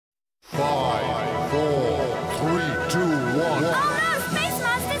5, 4, 3, 2, 1. Oh no, Space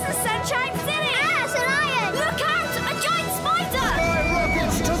Monsters in Sunshine City! Ash and Iron! Look out! A giant spider!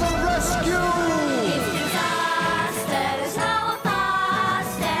 Skyrockets to the rescue! It's disaster, there's no one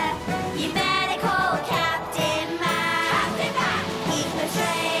faster. You better call Captain Mack. Captain Mack! He's no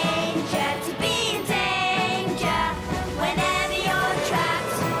stranger to be in danger. Whenever you're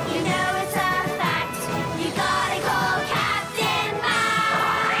trapped, you know it's a fact. You gotta call Captain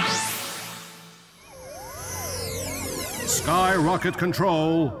Mack. Skyrocket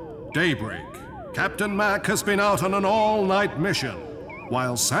Control, daybreak. Captain Mack has been out on an all-night mission,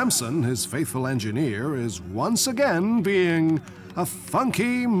 while Samson, his faithful engineer, is once again being a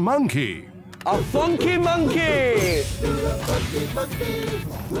funky monkey. A funky monkey!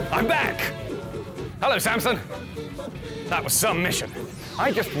 I'm back! Hello, Samson. That was some mission.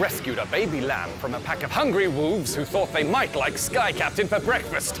 I just rescued a baby lamb from a pack of hungry wolves who thought they might like Sky Captain for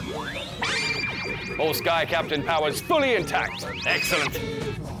breakfast. All Sky Captain powers fully intact. Excellent.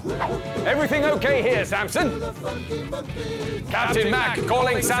 Everything okay here, Samson? Captain Mack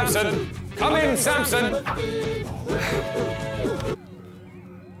calling Samson. Come in, Samson.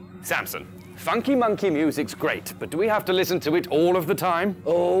 Samson, funky monkey music's great, but do we have to listen to it all of the time?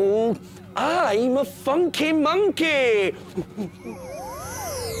 Oh, I'm a funky monkey.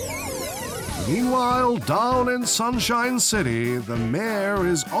 Meanwhile, down in Sunshine City, the mayor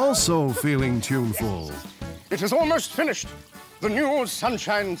is also feeling tuneful. It is almost finished. The new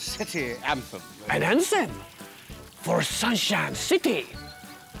Sunshine City anthem. An anthem for Sunshine City.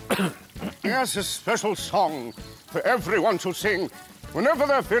 Here's a special song for everyone to sing whenever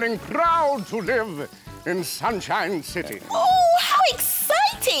they're feeling proud to live in Sunshine City. Oh, how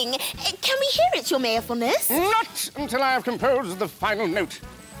exciting! Can we hear it, Your Mayorfulness? Not until I have composed the final note.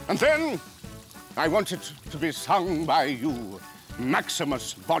 And then I want it to be sung by you,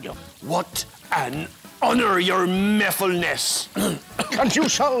 Maximus Volume. What an honor, Your Mayorfulness. And you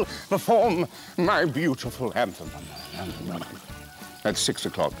shall perform my beautiful anthem. At 6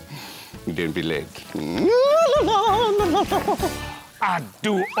 o'clock. Don't be late. I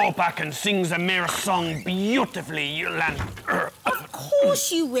do hope I can sing the mayor song beautifully, Yolanda. Of course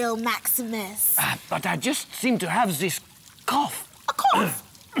you will, Maximus. But I just seem to have this cough. A cough?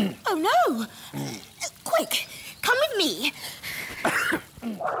 Oh, no. Quick, come with me.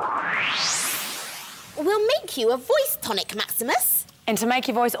 We'll make you a voice tonic, Maximus. And to make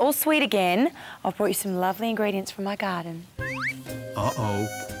your voice all sweet again, I've brought you some lovely ingredients from my garden. Uh-oh,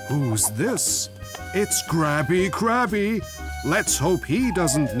 who's this? It's Grabby Crabby. Let's hope he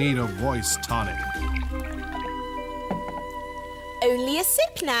doesn't need a voice tonic. Only a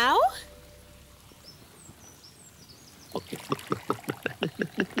sip now.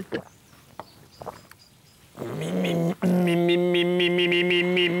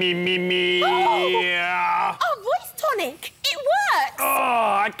 Our voice tonic! It works!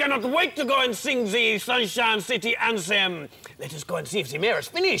 Oh, I cannot wait to go and sing the Sunshine City anthem. Let us go and see if the mayor is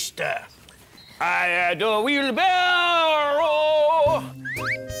finished. I had a wheelbarrow.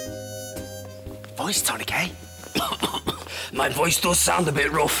 Voice tonic, eh? My voice does sound a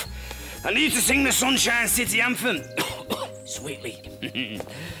bit rough. I need to sing the Sunshine City anthem. Sweetly.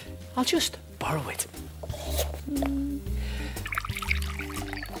 I'll just borrow it.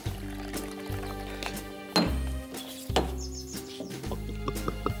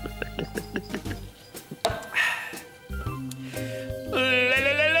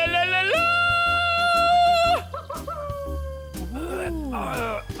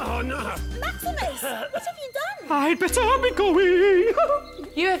 Oh, no. Maximus, what have you done? I'd better be going.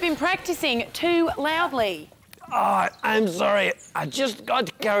 You have been practicing too loudly. Oh, I'm sorry. I just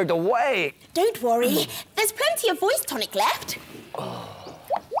got carried away. Don't worry. There's plenty of voice tonic left.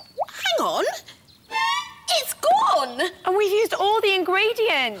 Hang on. It's gone. And we've used all the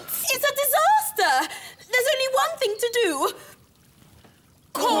ingredients. It's a disaster. There's only one thing to do.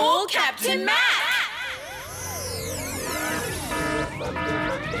 Call Captain Mack.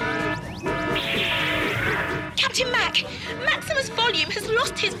 Captain Mack, Maximus Volume has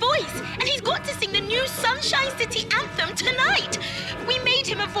lost his voice and he's got to sing the new Sunshine City anthem tonight. We made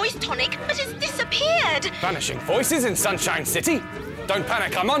him a voice tonic, but it's disappeared. Vanishing voices in Sunshine City? Don't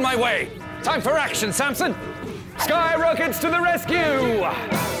panic, I'm on my way. Time for action, Samson. Skyrockets to the rescue!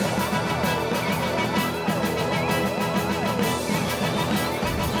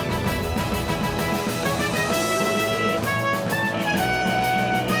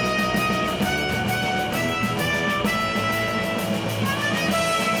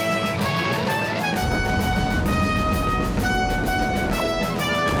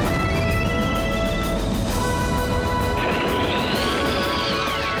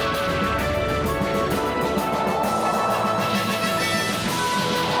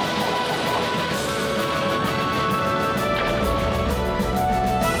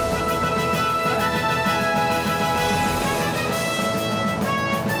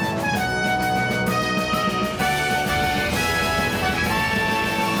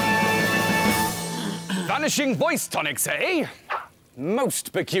 vanishing voice tonics, eh?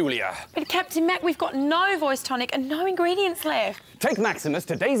 Most peculiar. But Captain Mack, we've got no voice tonic and no ingredients left. Take Maximus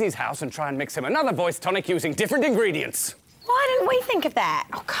to Daisy's house and try and mix him another voice tonic using different ingredients. Why didn't we think of that?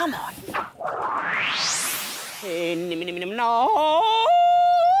 Oh, come on.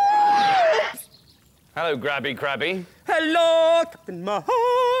 Hello, Grabby Crabby. Hello, Captain Mack.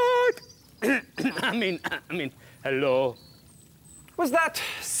 I mean, hello. Was that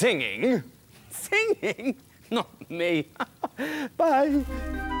singing? Singing? Not me. Bye.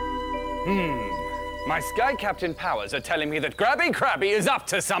 My Sky Captain powers are telling me that Grabby Crabby is up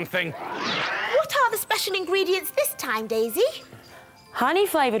to something. What are the special ingredients this time, Daisy?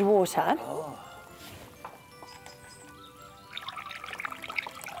 Honey-flavoured water.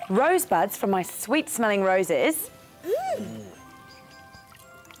 Rosebuds from my sweet-smelling roses.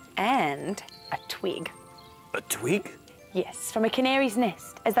 And a twig. A twig? Yes, from a canary's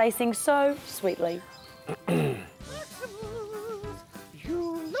nest, as they sing so sweetly.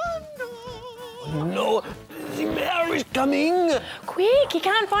 No, the bear is coming. Quick, he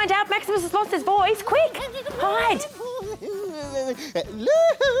can't find out Maximus has lost his voice. Quick, hide.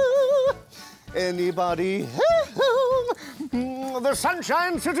 Hello? Anybody home? The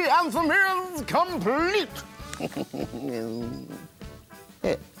Sunshine City anthem is complete.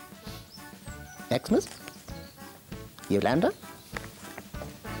 Maximus? Yolanda?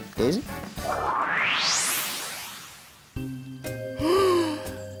 Daisy?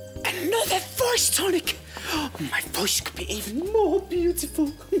 Another voice tonic. Oh, my voice could be even more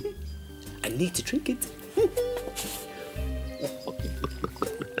beautiful. I need to drink it.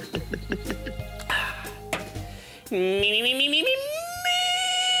 Me.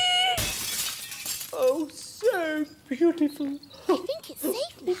 Oh, so beautiful. I think it's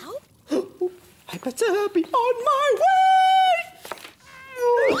safe now. I better be on my way.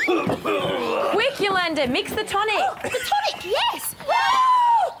 Quick, Yolanda, mix the tonic. The tonic, yes.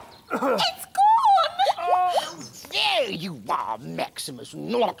 It's gone. There you are, Maximus.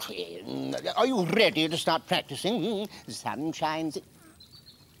 Naughty. Are you ready to start practicing? Sunshine.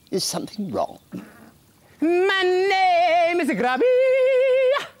 Is something wrong? My name is Grabby.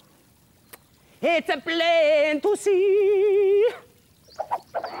 It's a plain to see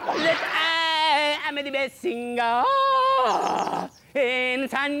that I am the best singer in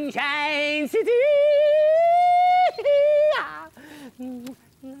Sunshine City.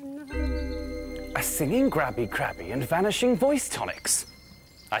 A singing Grabby Crabby and vanishing voice tonics.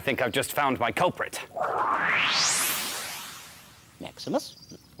 I think I've just found my culprit. Maximus?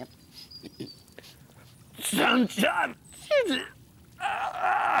 Yep. Sunshine City.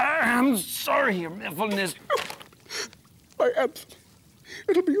 I'm sorry, Your Miffliness. My anthem,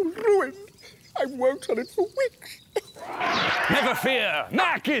 it'll be ruined. I've worked on it for weeks. Never fear,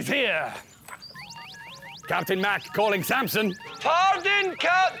 Mack is here. Captain Mack calling Samson. Pardon,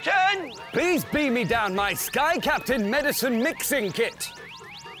 Captain. Please beam me down my Sky Captain medicine mixing kit.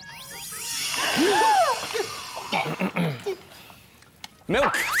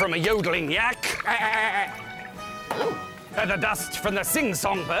 Milk from a yodeling yak. Feather dust from the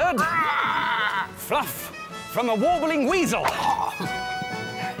sing-song bird. Fluff from a warbling weasel.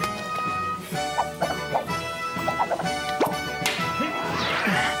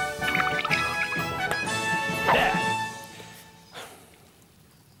 There.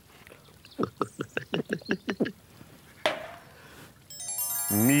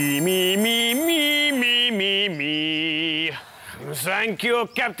 Me. Thank you,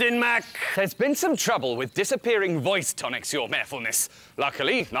 Captain Mack. There's been some trouble with disappearing voice tonics, Your Merfulness.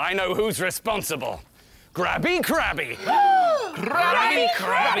 Luckily, I know who's responsible. Grabby Crabby.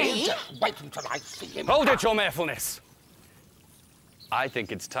 Crabby. Wait until I see him. Hold it, Your Merfulness. I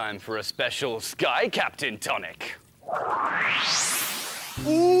think it's time for a special Sky Captain tonic.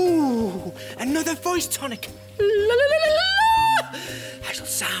 Ooh, another voice tonic. La, la, la, la, la. I shall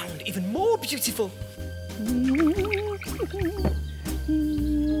sound even more beautiful.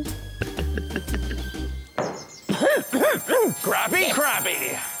 Grabby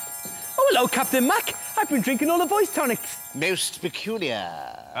Crabby. Oh, hello, Captain Mack. I've been drinking all the voice tonics. Most peculiar.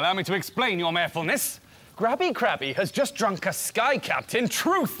 Allow me to explain, Your Merfulness. Grabby Crabby has just drunk a Sky Captain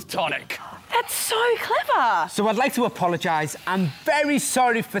Truth Tonic. That's so clever. So I'd like to apologise. I'm very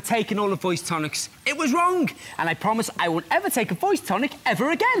sorry for taking all the voice tonics. It was wrong, and I promise I won't ever take a voice tonic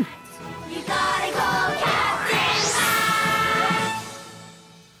ever again. You gotta go, Captain Mack.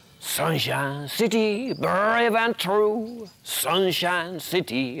 Sunshine City, brave and true. Sunshine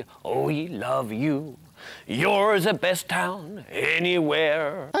City, oh, we love you. You're the best town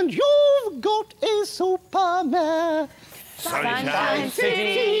anywhere. And you've got a superman. Sunshine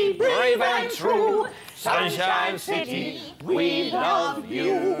City, brave and true. Sunshine City, we love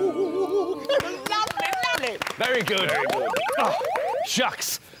you. Lovely. Very good. Very good. Oh,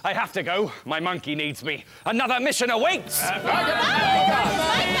 shucks. I have to go. My monkey needs me. Another mission awaits. Bye,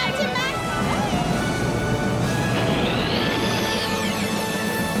 Captain Mack.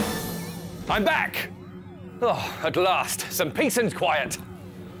 I'm back. Oh, at last. Some peace and quiet.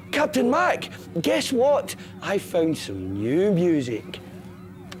 Captain Mack, guess what? I found some new music.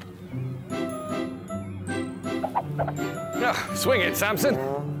 Oh, swing it, Samson.